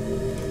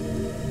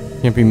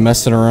 Can't be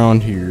messing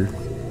around here.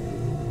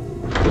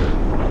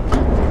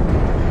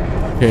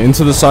 Okay,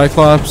 into the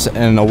Cyclops,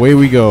 and away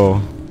we go.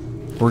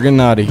 We're getting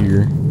out of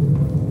here.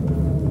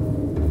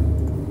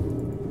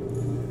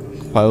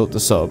 Pilot the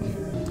sub.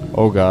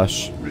 Oh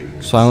gosh.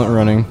 Silent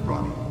running.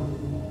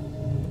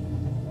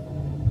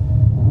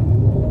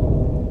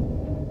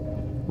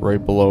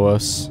 Right below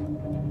us.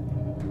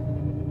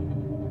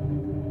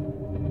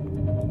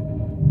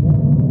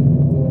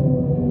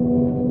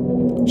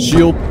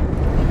 shield.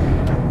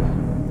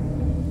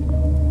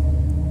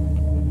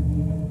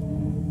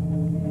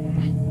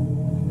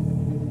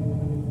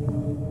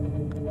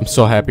 I'm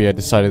so happy I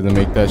decided to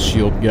make that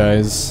shield,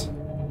 guys.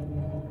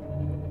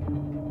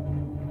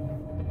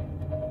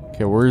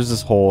 Okay, where is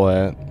this hole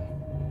at?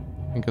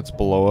 I think it's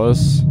below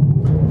us.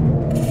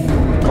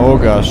 Oh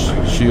gosh,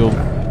 shield.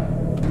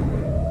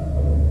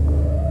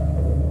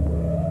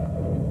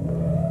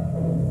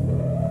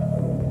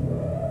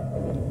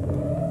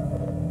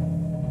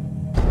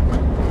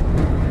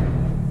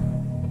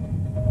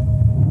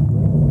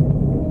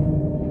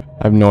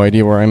 I have no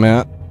idea where I'm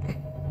at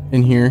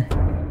in here.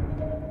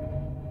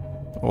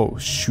 Oh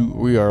shoot,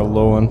 we are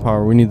low on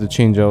power. We need to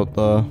change out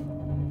the...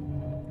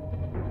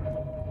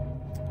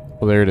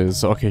 Oh, there it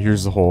is. Okay,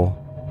 here's the hole.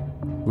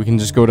 We can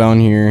just go down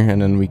here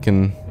and then we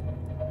can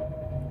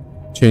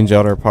change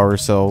out our power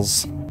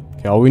cells.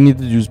 Okay, all we need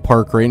to do is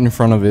park right in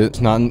front of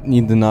it.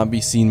 Need to not be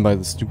seen by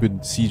the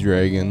stupid sea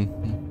dragon.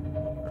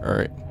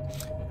 Alright.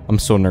 I'm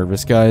so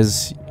nervous,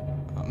 guys.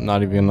 I'm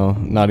not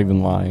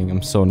even lying.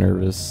 I'm so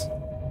nervous.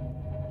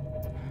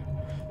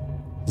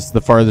 This is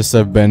the farthest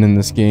I've been in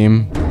this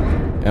game,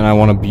 and I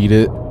want to beat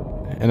it,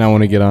 and I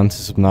want to get on to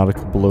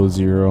Subnautica below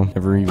zero.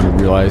 Never even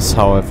realized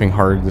how effing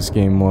hard this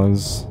game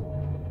was.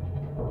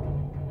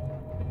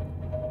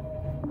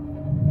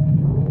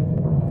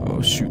 Oh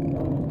shoot.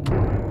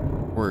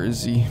 Where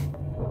is he?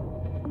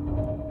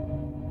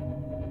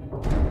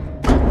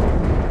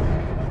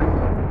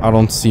 I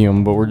don't see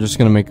him, but we're just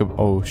gonna make a...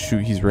 Oh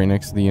shoot, he's right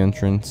next to the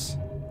entrance.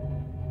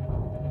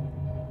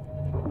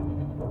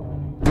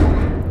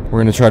 We're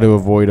gonna try to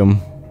avoid him.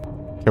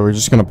 Okay, we're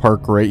just gonna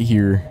park right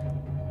here.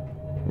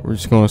 We're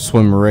just gonna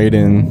swim right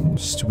in.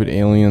 Stupid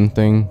alien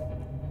thing.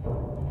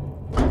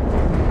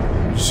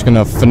 We're just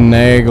gonna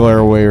finagle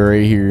our way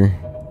right here.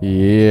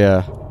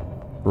 Yeah.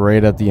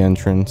 Right at the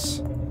entrance.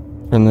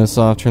 Turn this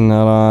off, turn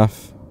that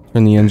off.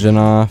 Turn the engine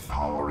off.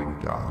 Powering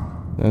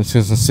down. And it's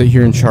just gonna sit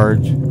here and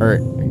charge.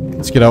 Alright,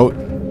 let's get out.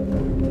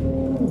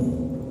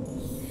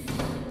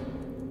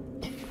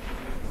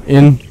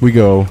 In we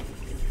go.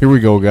 Here we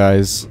go,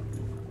 guys.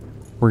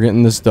 We're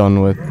getting this done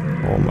with.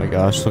 Oh my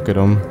gosh, look at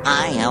him.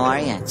 Hi, how are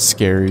you? It's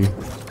scary.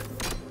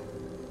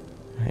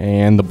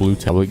 And the blue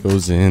tablet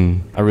goes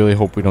in. I really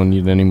hope we don't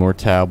need any more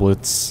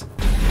tablets.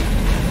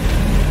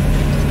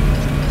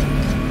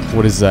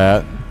 What is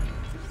that?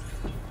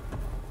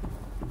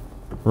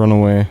 Run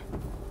away.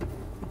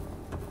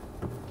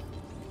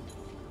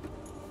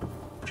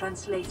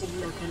 Translating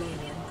local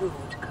alien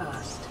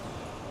broadcast.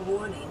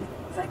 Warning,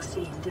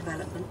 vaccine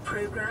development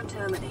program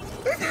terminated.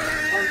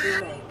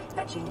 Embryo egg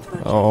hatching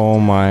project. Oh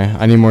my,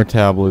 I need more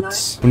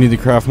tablets. We need to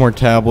craft more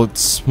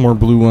tablets, more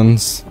blue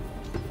ones.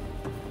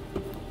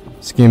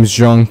 This game's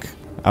junk.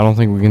 I don't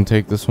think we can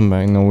take this one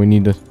back. No, we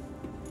need to...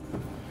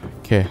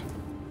 Okay.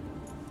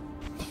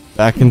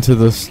 Back into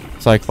the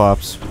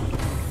Cyclops.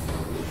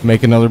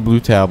 Make another blue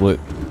tablet.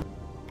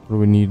 What do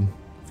we need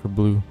for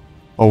blue?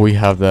 Oh, we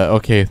have that.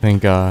 Okay,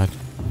 thank God.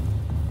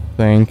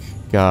 Thank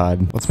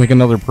God. Let's make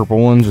another purple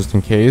one just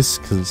in case,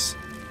 because...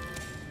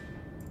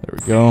 There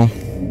we go.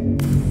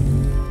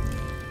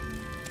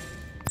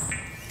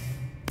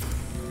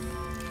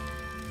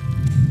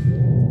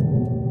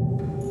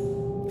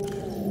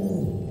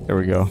 There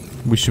we go.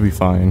 We should be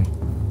fine.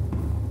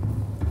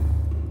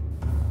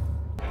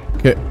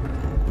 Okay.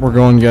 We're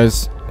going,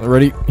 guys.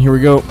 Ready? Here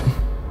we go.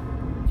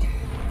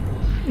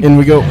 In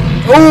we go.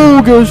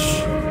 Oh,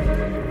 gosh!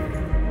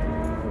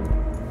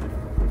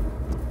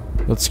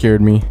 That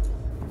scared me.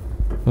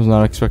 I was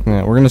not expecting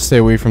that. We're gonna stay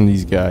away from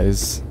these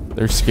guys.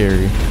 They're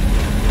scary.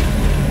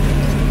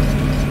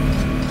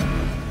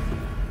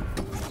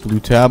 Blue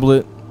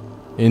tablet.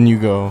 In you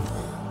go.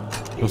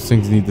 Those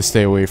things need to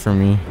stay away from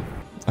me.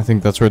 I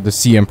think that's where the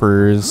Sea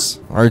Emperor is.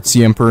 Alright,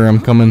 Sea Emperor, I'm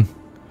coming.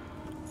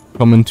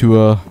 Coming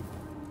to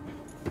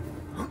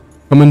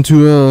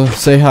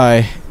say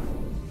hi.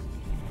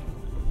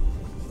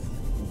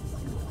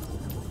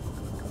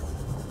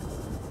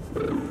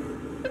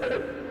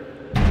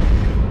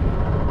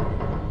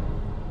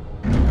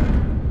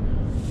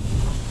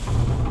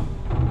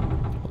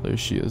 Oh, there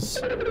she is.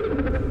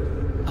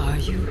 Are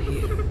you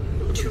here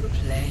to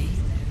play?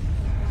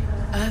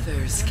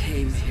 Others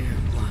came here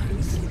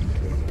once.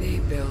 They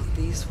built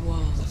these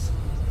walls.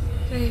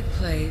 They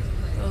played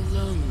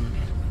alone.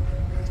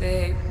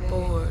 They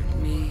bored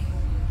me.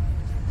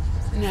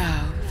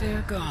 Now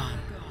they're gone.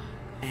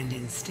 And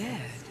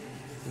instead,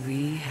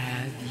 we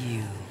have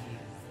you.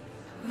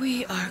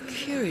 We are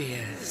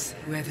curious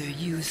whether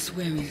you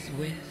swim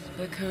with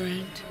the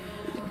current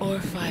or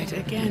fight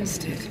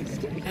against it,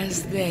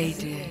 as they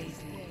did.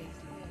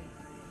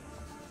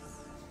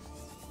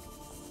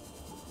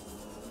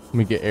 Let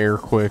me get air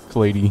quick,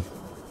 lady.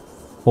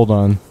 Hold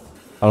on.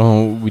 I don't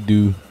know what we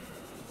do.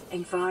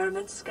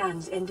 Environment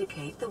scans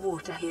indicate the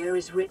water here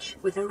is rich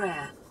with a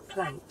rare,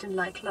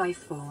 plankton-like life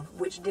form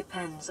which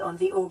depends on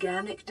the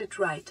organic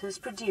detritus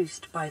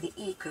produced by the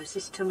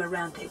ecosystem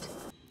around it.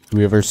 Do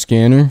we have our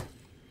scanner?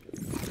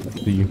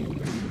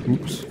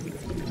 Oops.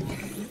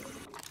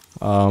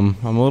 I'm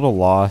a little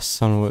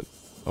lost on what...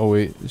 Oh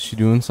wait, is she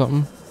doing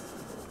something?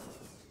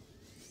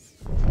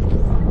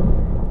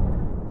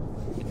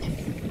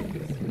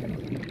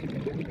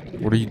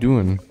 What are you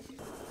doing?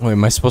 Wait,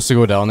 am I supposed to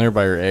go down there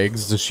by her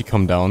eggs? Does she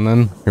come down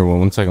then? Here, well,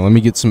 1 second. Let me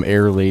get some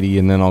air, lady,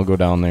 and then I'll go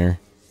down there.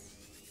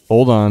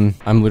 Hold on.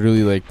 I'm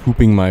literally like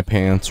pooping my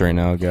pants right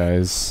now,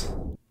 guys.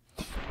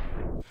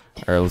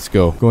 Alright, let's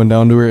go. Going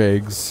down to her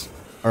eggs.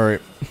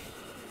 Alright.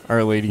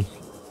 Alright, lady.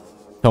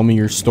 Tell me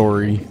your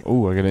story.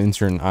 Oh, I gotta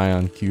insert an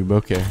ion cube.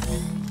 Okay.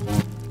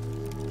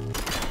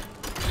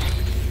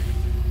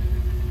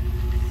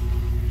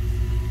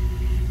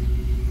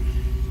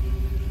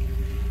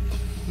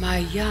 My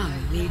young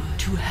need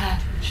to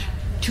hatch,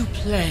 to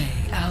play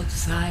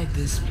outside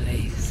this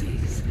place.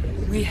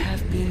 We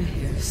have been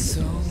here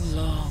so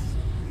long.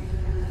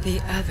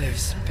 The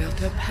others built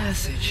a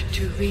passage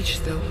to reach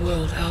the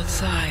world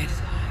outside.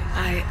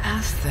 I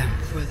asked them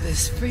for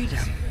this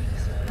freedom,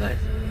 but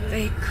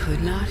they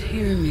could not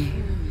hear me.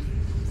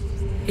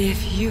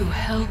 If you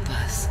help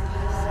us,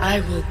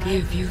 I will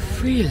give you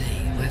freely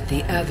what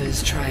the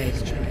others tried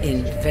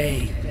in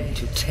vain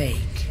to take.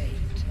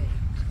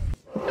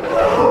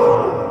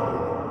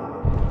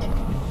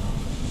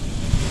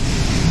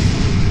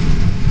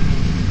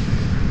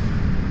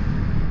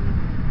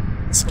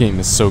 This game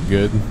is so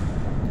good.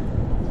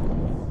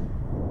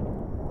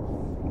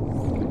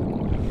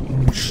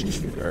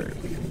 Alright.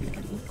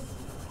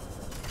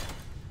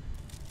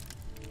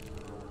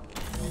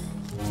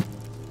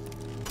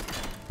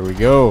 Here we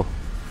go.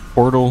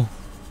 Portal.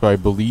 So I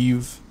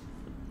believe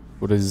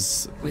what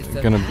is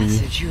gonna be. With the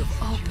passage you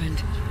have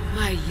opened,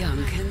 my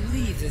young can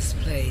leave this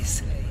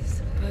place.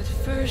 But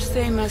first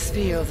they must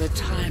feel the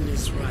time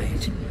is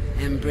right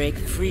and break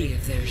free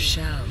of their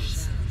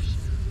shells.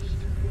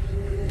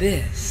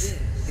 This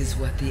is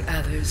what the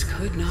others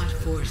could not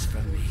force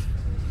from me.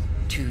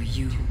 To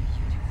you,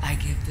 I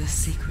give the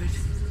secret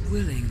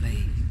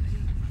willingly.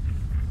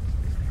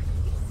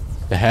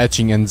 The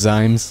hatching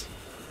enzymes.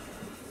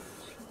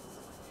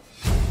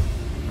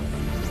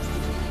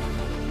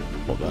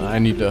 Hold on, I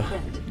need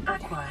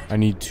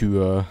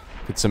to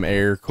get some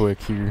air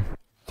quick here.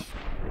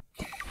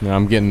 Now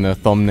I'm getting a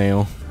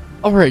thumbnail.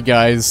 Alright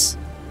guys.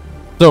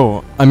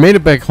 So I made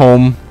it back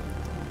home.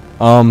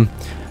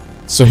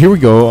 So here we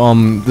go.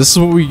 This is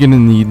what we're gonna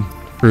need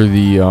for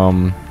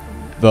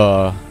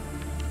the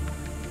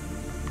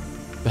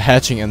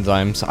hatching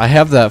enzymes. I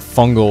have that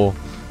fungal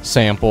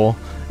sample,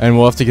 and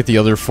we'll have to get the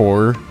other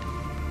 4.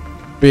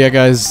 But yeah,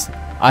 guys,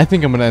 I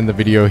think I'm gonna end the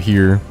video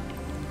here.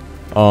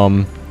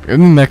 In the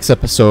next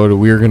episode,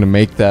 we are gonna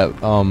make that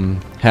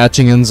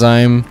hatching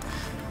enzyme.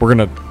 We're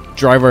gonna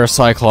drive our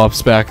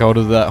Cyclops back out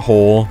of that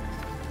hole.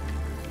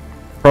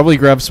 Probably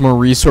grab some more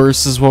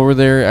resources while we're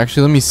there.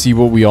 Actually, let me see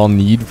what we all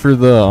need for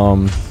the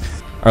alright,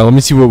 let me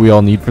see what we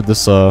all need for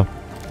this what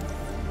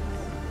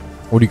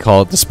do you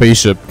call it? The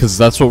spaceship, because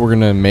that's what we're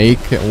gonna make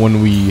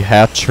when we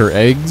hatch her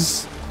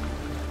eggs.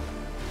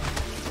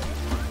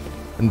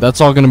 And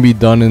that's all gonna be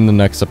done in the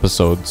next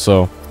episode.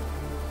 So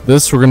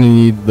this, we're gonna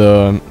need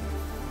the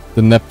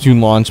Neptune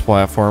launch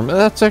platform.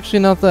 That's actually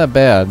not that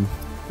bad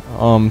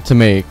to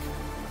make.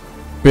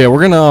 But yeah,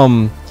 we're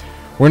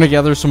gonna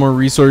gather some more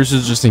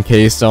resources just in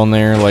case down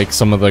there, like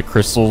some of the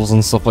crystals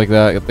and stuff like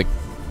that, like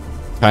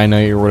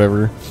kyanite or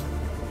whatever.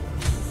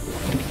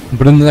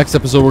 But in the next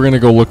episode, we're gonna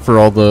go look for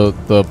all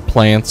the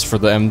plants for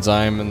the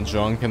enzyme and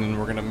junk, and then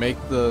we're gonna make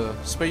the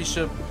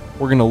spaceship.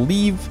 We're gonna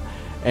leave,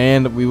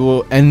 and we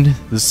will end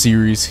the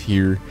series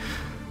here.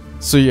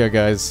 So yeah,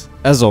 guys,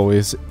 as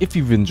always, if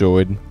you've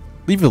enjoyed,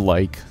 leave a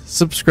like,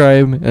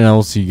 subscribe, and I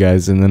will see you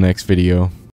guys in the next video.